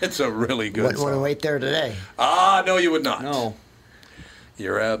 It's a really good Wouldn't want to song. wait there today. No, you would not. No.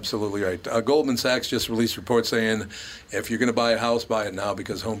 You're absolutely right. Goldman Sachs just released a report saying if you're going to buy a house, buy it now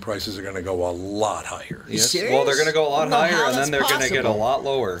because home prices are going to go a lot higher. Yes. serious? Well, they're going to go a lot I don't know higher, how and then that's they're going to get a possible. lot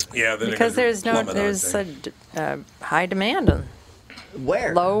lower. Yeah, Because there's a high demand and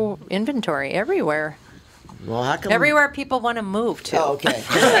Where? low inventory everywhere. Well, how come? Everywhere people want to move to. Oh, okay.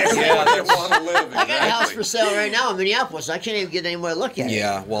 Yeah, they want to live. I got a house for sale right now in Minneapolis. I can't even get anywhere to look at it.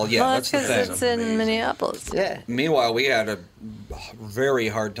 Yeah, well, Well, that's the because thing. it's in Minneapolis. Yeah. Meanwhile, we had a very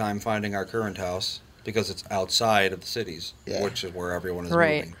hard time finding our current house because it's outside of the cities, which is where everyone is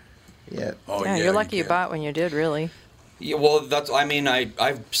Right. moving. Yeah. Oh, Yeah, you're lucky you bought when you did, really. Yeah, well,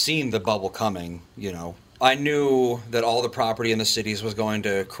 I've seen the bubble coming, you know. I knew that all the property in the cities was going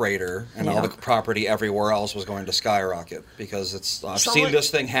to crater and all Yeah. the property everywhere else was going to skyrocket because I've So seen what- this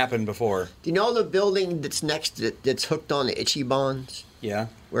thing happen before. Do you know the building that's next to that's hooked on the Ichiban's? Yeah.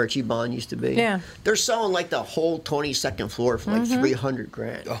 Where Ichiban used to be? Yeah. They're selling like the whole 22nd floor for like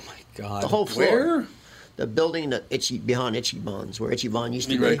 $300,000. Oh my God. The whole floor. Where? The building that behind Ichiban's, where Ichiban used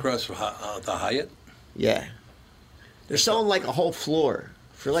to You be. right across from the Hyatt? Yeah. They're selling like a whole floor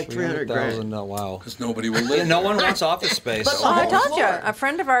for like $300,000. No, wow. Because nobody will live No there. one wants office space. But Well, I whole told you, floor. a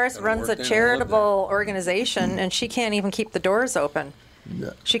friend of ours Gotta runs work a there and live charitable organization, and she can't even keep the doors open.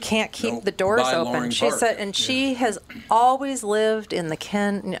 She can't keep Nope. the doors By open. Loring She Park. said, and she has always lived in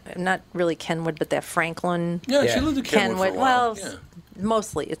the not really Kenwood, but that Franklin. Yeah, she lived in Kenwood for a while. Well, Yeah.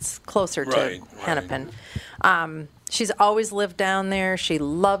 mostly it's closer to Right, Hennepin. She's always lived down there. She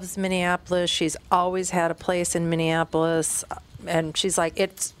loves Minneapolis. She's always had a place in Minneapolis, and she's like,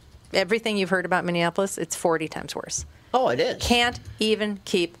 it's everything you've heard about Minneapolis. It's 40 times worse. Oh, it is. Can't even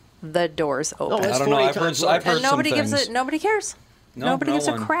keep the doors open. it's I don't know. 40 I've heard times worse. and nobody some gives things. it. Nobody cares. No, Nobody no gives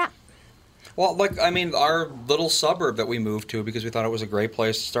a one. crap. Well, our little suburb that we moved to because we thought it was a great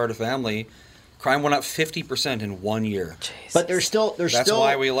place to start a family, crime went up 50% in 1 year. But there's still That's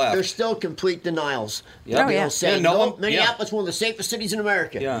why we left. There's still complete denials. Yeah. Oh, They'll yeah. say, Yeah, no no, one- Minneapolis is one of the safest cities in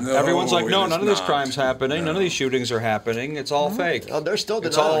America. Yeah, No, everyone's like, no, it is none of this not. crime's happening. None of these shootings are happening. It's all fake. Oh, there's still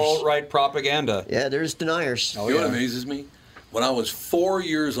It's deniers. all alt-right propaganda. Yeah, there's deniers. Oh, You know yeah. what amazes me? When I was 4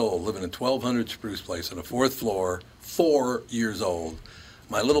 years old, living in 1200 Spruce Place on the 4th floor, 4 years old,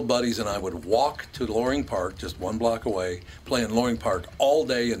 my little buddies and I would walk to Loring Park, just 1 block away, play in Loring Park all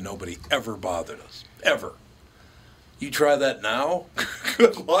day, and nobody ever bothered us. Ever. You try that now?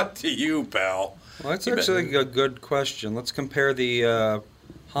 Good luck to you, pal. Well, that's You bet- actually a good question. Let's compare the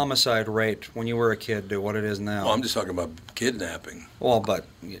homicide rate when you were a kid to what it is now. Well, I'm just talking about kidnapping. Well, but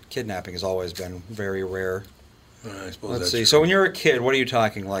kidnapping has always been very rare. I suppose Let's that's see. true. So when you're a kid, what are you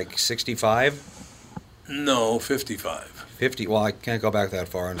talking, like 65? No, 55. 50? Well, I can't go back that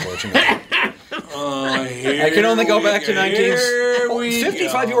far, unfortunately. I I can only go back to 19... Here we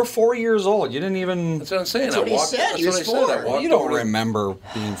 55, go. you were 4 years old. You didn't even... That's what I'm saying. That's what he said. That's He what was I said. I 4. walked You don't over to- remember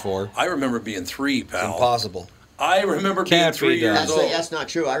being 4. I remember being 3, pal. Impossible. I remember Can't being 3 be years done. old. That's not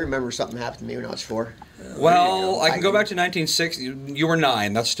true. I remember something happened to me when I was 4. Well, I can go back to 1960. You were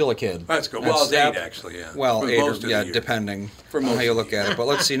 9. That's still a kid. That's good. Well, I was 8, actually, yeah. Well, For 8 or, most of the yeah, year. depending For on most how you of look the at year. it. But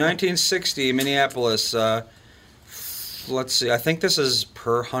let's see, 1960, Minneapolis, Let's see. I think this is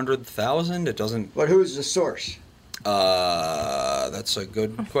per 100,000. It doesn't. But who's the source? That's a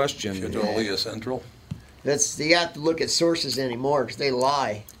good question. Shadolia Central. You have to look at sources anymore because they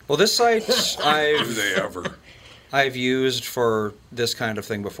lie. Well, this site Do they ever? I've used for this kind of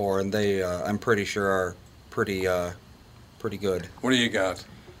thing before, and they I'm pretty sure are pretty good. What do you got?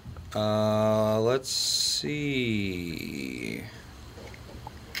 Let's see.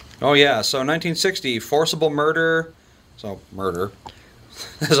 Oh yeah, so 1960 forcible murder. So murder,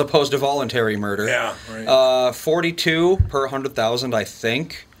 as opposed to voluntary murder. Yeah, right. 42 per 100,000, I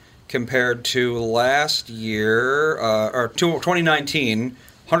think, compared to last year, or 2019,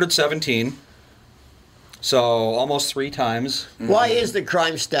 117. So almost 3 times. Why is the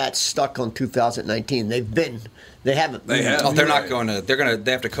crime stats stuck on 2019? They haven't. They have. Oh, they're not going to.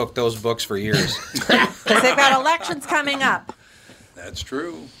 They have to cook those books for years. Because they've got elections coming up. That's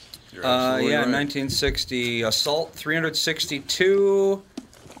true. You're Yeah, absolutely right. 1960 assault 362,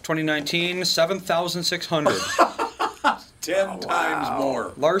 2019 7,600. 10 times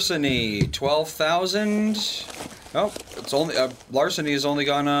more. Larceny 12,000. Oh, it's only larceny has only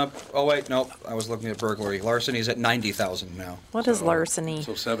gone up. Oh wait, nope. I was looking at burglary. Larceny's at 90,000 now. What is larceny?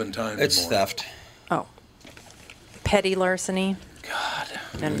 So 7 times It's more. theft. Oh. Petty larceny? God.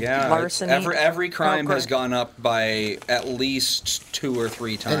 And Yeah, larceny? every crime has great. gone up by at least 2 or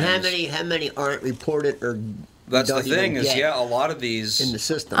 3 times. And how many aren't reported or That's the don't thing even is, get a lot of these in the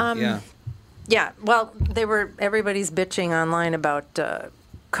system? yeah. Yeah, well, everybody's bitching online about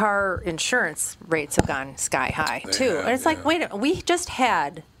car insurance rates have gone sky high, too. have, And it's like, wait, we just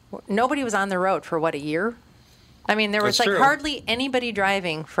had, nobody was on the road for, what, a year? I mean, there was That's true. hardly anybody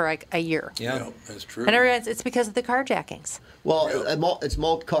driving for like a year. Yeah. That's true. And it's because of the carjackings. Well, it's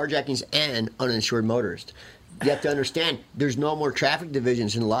carjackings and uninsured motorists. You have to understand, there's no more traffic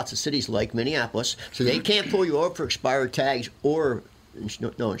divisions in lots of cities like Minneapolis, so they can't pull you over for expired tags or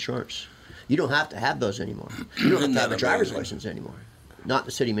no insurance. You don't have to have those anymore. You don't have to have a driver's license anymore. Not in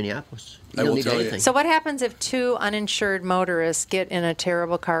the city of Minneapolis. You don't need anything. So what happens if 2 uninsured motorists get in a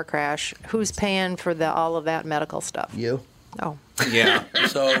terrible car crash? Who's paying for all of that medical stuff? You. Oh. Yeah.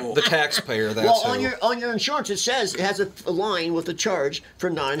 So the taxpayer. That's Well, who. on your insurance, it says it has a line with a charge for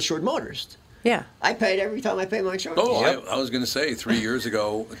non-insured motorists. Yeah. I pay it every time I pay my insurance. Oh, I was going to say 2 years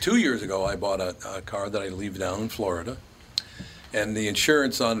ago, I bought a car that I leave down in Florida. And the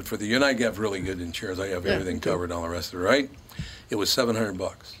insurance on it and I have really good insurance. I have everything covered and all the rest of it, right? It was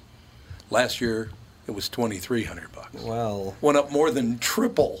 $700. Last year, it was $2,300. Well, went up more than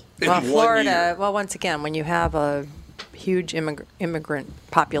triple in Well, 1 Florida, year. well, once again, when you have a huge immigrant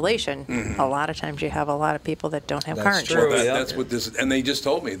population, a lot of times you have a lot of people that don't have car insurance. That's what this, and they just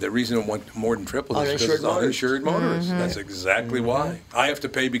told me the reason it went more than triple is because it's uninsured motorists. That's exactly why. I have to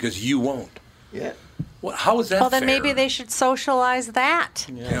pay because you won't. Yeah. Well, how is that Well, then fair? maybe they should socialize that.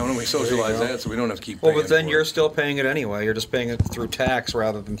 Yeah, why don't we socialize that so we don't have to keep Well, paying but then for you're it? still paying it anyway. You're just paying it through tax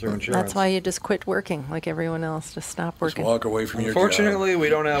rather than through insurance. That's why you just quit working like everyone else. Just stop working. walk away from your job. Unfortunately, we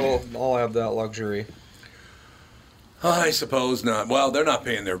don't all have that luxury. I suppose not. Well, they're not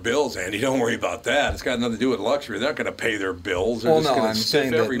paying their bills, Andy. Don't worry about that. It's got nothing to do with luxury. They're not going to pay their bills. They're Well, just no, gonna I'm stiff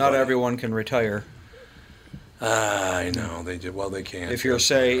saying that everybody. not everyone can retire. I know. They did. Well, they can't. If you're,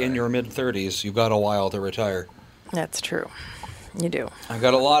 say, in your mid-30s, you've got a while to retire. That's true. You do. I've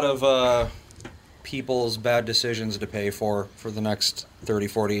got a lot of people's bad decisions to pay for the next 30,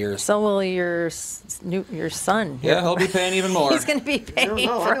 40 years. So will your son. Yeah, he'll be paying even more. He's going to be paying I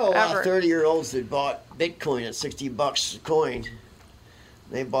know a lot forever. of 30-year-olds that bought Bitcoin at $60 a coin.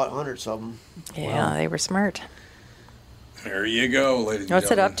 They bought hundreds of them. Yeah, they were smart. There you go, ladies and What's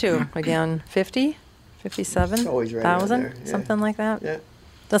it gentlemen. up to again? 50? 57? always right around there, yeah. Something like that? Yeah.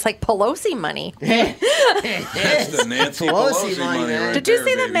 That's like Pelosi money. That's the Nancy Pelosi money right Did you there,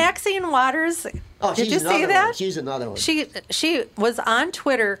 see that baby. Maxine Waters? Oh, Did she's you see another that? one. She's another one. She was on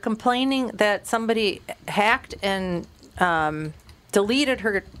Twitter complaining that somebody hacked and deleted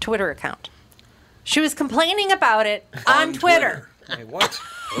her Twitter account. She was complaining about it on Twitter. Hey, what?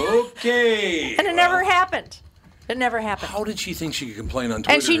 Okay. And it never happened. It never happened. How did she think she could complain on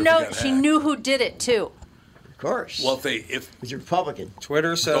Twitter? And she if it know got she hacked? knew who did it too. Of course. Well, if He's a Republican.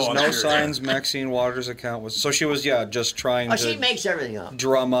 Twitter says Oh, I'm no sure. signs Maxine Waters' account was... So she was, just trying Oh, to she makes everything up.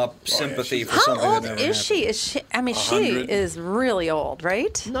 drum up sympathy for How something old that never is happened. she? Is she? I mean, she 100? is really old,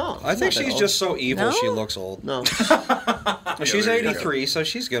 right? No. I think she's just so evil No? she looks old. No. She's there you go. 83, so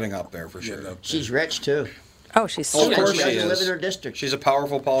she's getting up there for sure. She's rich, too. Oh, she's Of course she she doesn't live in is. her district. She's a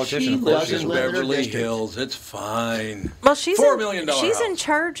powerful politician. She Of course lives she is. in live in her Beverly district. Hills. It's fine. Well, she's $4 million she's in house.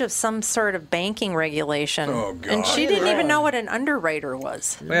 charge of some sort of banking regulation. Oh, God. And she didn't even know what an underwriter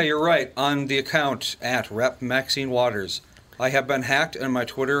was. Well, yeah, you're right. On the account at Rep. Maxine Waters, I have been hacked and my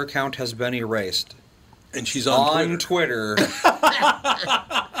Twitter account has been erased. And she's on Twitter.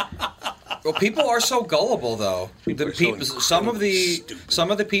 Well, people are so gullible, though. Some of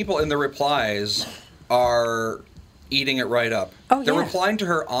the people in the replies are eating it right up. Oh, They're yeah. replying to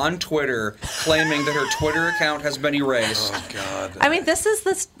her on Twitter, claiming that her Twitter account has been erased. Oh, God. I mean,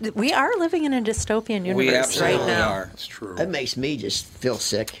 we are living in a dystopian universe We absolutely right now. are. It's true. That makes me just feel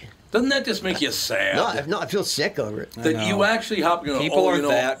sick. Doesn't that just make you sad? No, I feel sick over it. That you actually People are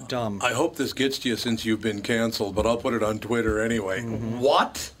that dumb. I hope this gets to you since you've been canceled, but I'll put it on Twitter anyway. Mm-hmm.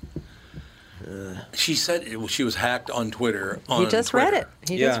 What? She said she was hacked on Twitter. He just read it.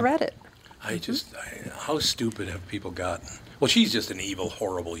 He just read it. How stupid have people gotten? Well, she's just an evil,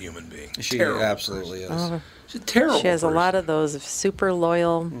 horrible human being. She Terrible absolutely person. is. She's a terrible She has person. a lot of those super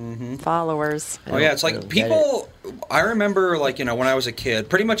loyal followers. Oh yeah, it's like people. I remember, like, when I was a kid,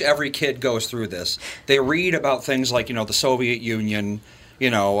 pretty much every kid goes through this. They read about things like, the Soviet Union.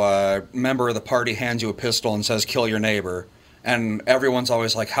 A member of the party hands you a pistol and says, "Kill your neighbor," and everyone's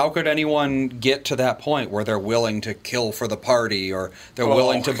always like, "How could anyone get to that point where they're willing to kill for the party, or they're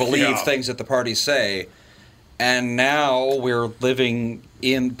willing to believe things that the party say?" And now we're living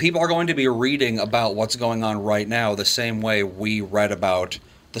in. People are going to be reading about what's going on right now the same way we read about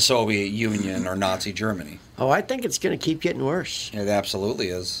the Soviet Union or Nazi Germany. Oh, I think it's going to keep getting worse. It absolutely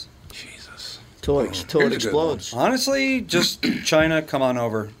is. Jesus. Till it explodes. Honestly, just China, come on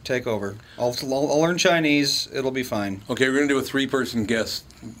over. Take over. I'll learn Chinese. It'll be fine. Okay, we're going to do a three-person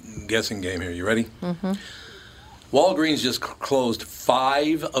guessing game here. You ready? Mm-hmm. Walgreens just closed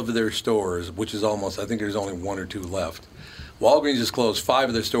 5 of their stores, which is almost, I think there's only 1 or 2 left. Walgreens just closed 5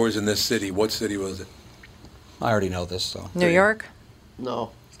 of their stores in this city. What city was it? I already know this, so. New York?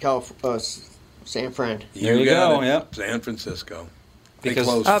 No, San Fran. There you go, it. yep. San Francisco. Because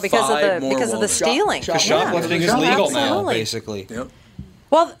closed because of 5 more the stealing. Because shoplifting is legal now, Absolutely. basically. Yep.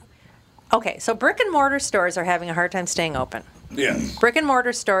 Well, okay, so brick and mortar stores are having a hard time staying open. Yes. Brick and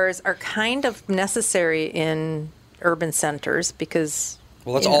mortar stores are kind of necessary in urban centers because.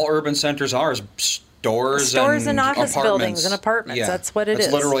 Well, that's all urban centers are, is stores and office apartments. buildings and apartments. Yeah. That's what it is.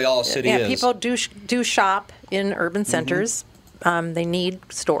 That's literally all a city is. Yeah, people do shop in urban centers. They need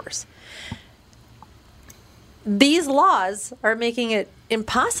stores. These laws are making it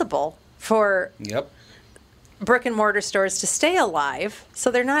impossible for brick and mortar stores to stay alive, so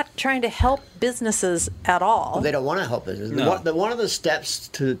they're not trying to help businesses at all. Well, they don't want to help business. No. One of the steps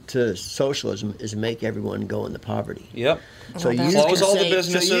to socialism is make everyone go into poverty. Yep. So you close can all say, the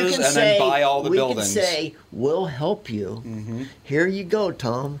businesses so you can and say, then buy all the we buildings. can say, we'll help you. Here you go,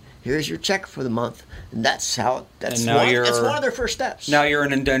 Tom. Here's your check for the month. And that's how. That's now that's one of their first steps. Now you're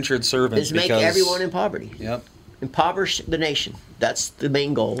an indentured servant. Is make everyone in poverty. Yep. Impoverish the nation. That's the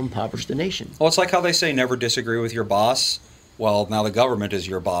main goal. Impoverish the nation. Well, it's like how they say never disagree with your boss. Well, now the government is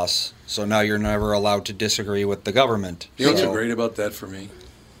your boss, so now you're never allowed to disagree with the government. You know what's great about that for me?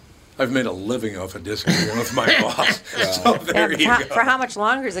 I've made a living off of disagreeing with my boss. So there you go. For how much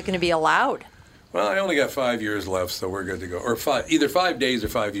longer is it going to be allowed? Well, I only got 5 years left, so we're good to go. Or either 5 days or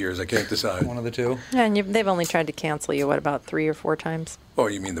 5 years. I can't decide. One of the two. Yeah, and they've only tried to cancel you, about 3 or 4 times? Oh,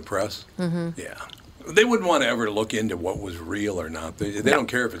 you mean the press? Mm-hmm. Yeah. They wouldn't want to ever look into what was real or not. They don't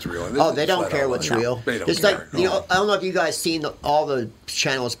care if it's real. They don't care what's real. They don't it's care. like, I don't know if you guys seen all the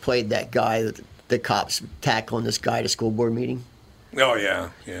channels played that guy, the cops tackling this guy at a school board meeting. Oh,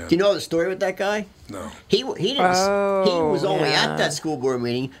 yeah. Do you know the story with that guy? No. He didn't. He was only at that school board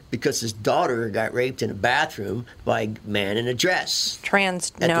meeting because his daughter got raped in a bathroom by a man in a dress. It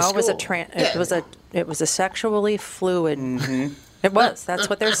was a sexually fluid. Mm-hmm. It was. That's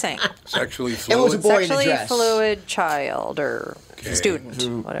what they're saying. Sexually fluid. It was a boy Sexually in a dress. fluid child or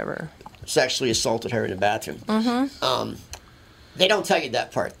student, whatever. Sexually assaulted her in the bathroom. Mm-hmm. They don't tell you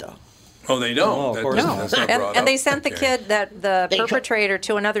that part though. Oh, they don't. No, of course No, That's not brought and up. they sent the kid, the perpetrator,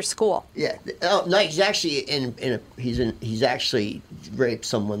 to another school. Yeah. Oh no, he's actually he's actually raped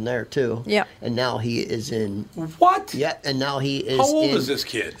someone there too. Yeah. And now he is in. What? Yeah. And now he is. How old is this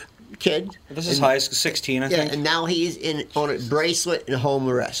kid? Kid. This is high school, 16, I Yeah, think. and now he's on a bracelet and home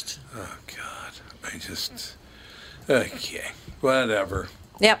arrest. Oh, God. Okay. Whatever.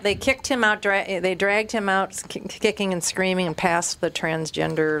 Yep, they kicked him out. They dragged him out, kicking and screaming, and passed the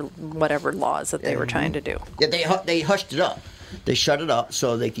transgender whatever laws that they were trying to do. Yeah, they hushed it up. They shut it up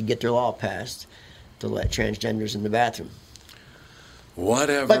so they could get their law passed to let transgenders in the bathroom.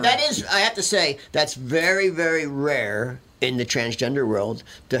 Whatever. But that is, I have to say, that's very, very rare in the transgender world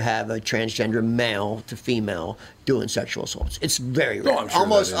to have a transgender male to female doing sexual assaults. It's very rare. I'm sure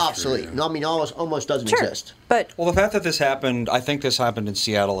almost that is obsolete. true, yeah. No, I mean, almost doesn't Sure. exist. But well, the fact that this happened, I think this happened in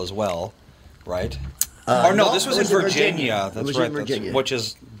Seattle as well, right? Or no, this was it in was in Virginia. Virginia. That's It was right. in Virginia. Which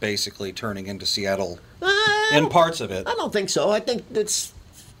is basically turning into Seattle in parts of it. I don't think so. I think it's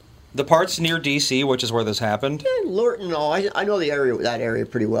The parts near D.C., which is where this happened. Lorton. No, I know that area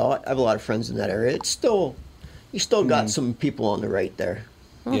pretty well. I have a lot of friends in that area. It's still, you still got some people on the right there.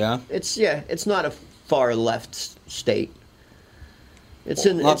 Yeah. It's not a far left state. It's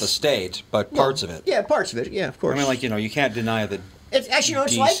Not the state, but parts of it. Yeah, parts of it. Yeah, of course. I mean, you can't deny that. It's actually,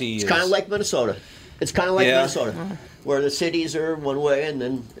 it's DC like it's kind of like Minnesota. It's kind of like Minnesota, where the cities are one way and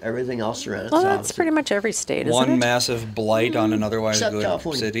then everything else around it. Well, that's pretty much every state, isn't it? One massive blight on an otherwise Except good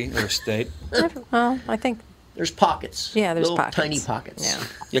California. city or state. Well, I think there's pockets. Yeah, there's little pockets. tiny pockets. Yeah.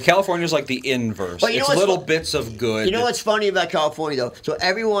 Yeah, California's like the inverse. But you know It's what's little fu- bits of good. You know what's funny about California, though? So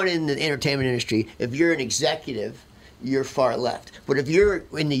everyone in the entertainment industry, if you're an executive, you're far left. But if you're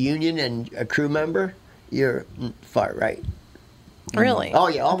in the union and a crew member, you're far right. Really? Oh,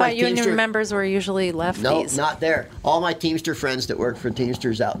 yeah. All my But union Teamster members were usually lefties. No, not there. All my Teamster friends that work for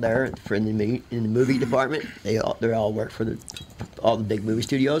Teamsters out there in the movie department, they all work for all the big movie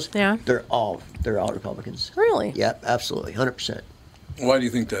studios. Yeah. They're all Republicans. Really? Yep, absolutely, 100%. Why do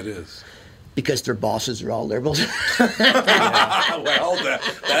you think that is? Because their bosses are all liberals. Well,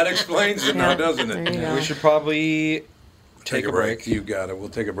 that explains it now, doesn't it? We should probably take a break. You got it. We'll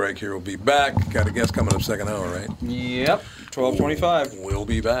take a break here. We'll be back. Got a guest coming up second hour, right? Yep. 12:25. We'll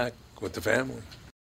be back with the family.